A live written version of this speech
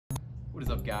What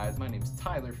is up, guys? My name is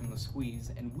Tyler from The Squeeze,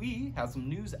 and we have some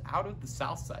news out of the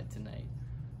South Side tonight.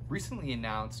 Recently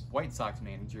announced White Sox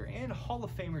manager and Hall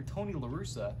of Famer Tony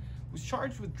Larussa was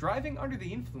charged with driving under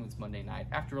the influence Monday night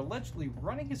after allegedly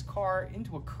running his car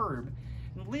into a curb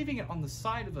and leaving it on the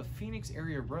side of a Phoenix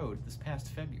area road this past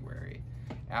February.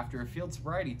 After a field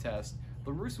sobriety test,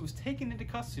 Larussa was taken into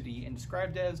custody and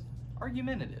described as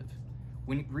argumentative.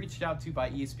 When reached out to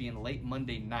by ESPN late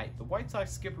Monday night, the White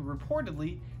Sox skipper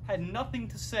reportedly had nothing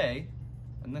to say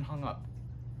and then hung up.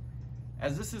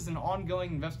 As this is an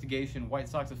ongoing investigation, White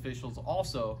Sox officials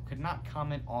also could not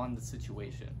comment on the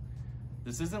situation.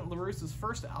 This isn't Larussa's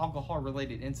first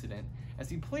alcohol-related incident, as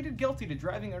he pleaded guilty to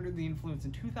driving under the influence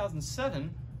in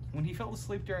 2007 when he fell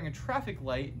asleep during a traffic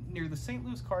light near the St.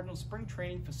 Louis Cardinals spring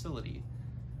training facility.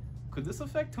 Could this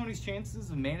affect Tony's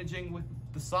chances of managing with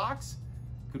the Sox?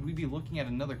 Could we be looking at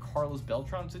another Carlos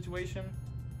Beltran situation?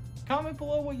 Comment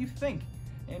below what you think,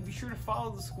 and be sure to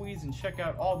follow The Squeeze and check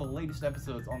out all the latest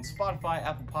episodes on Spotify,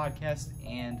 Apple Podcasts,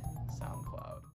 and SoundCloud.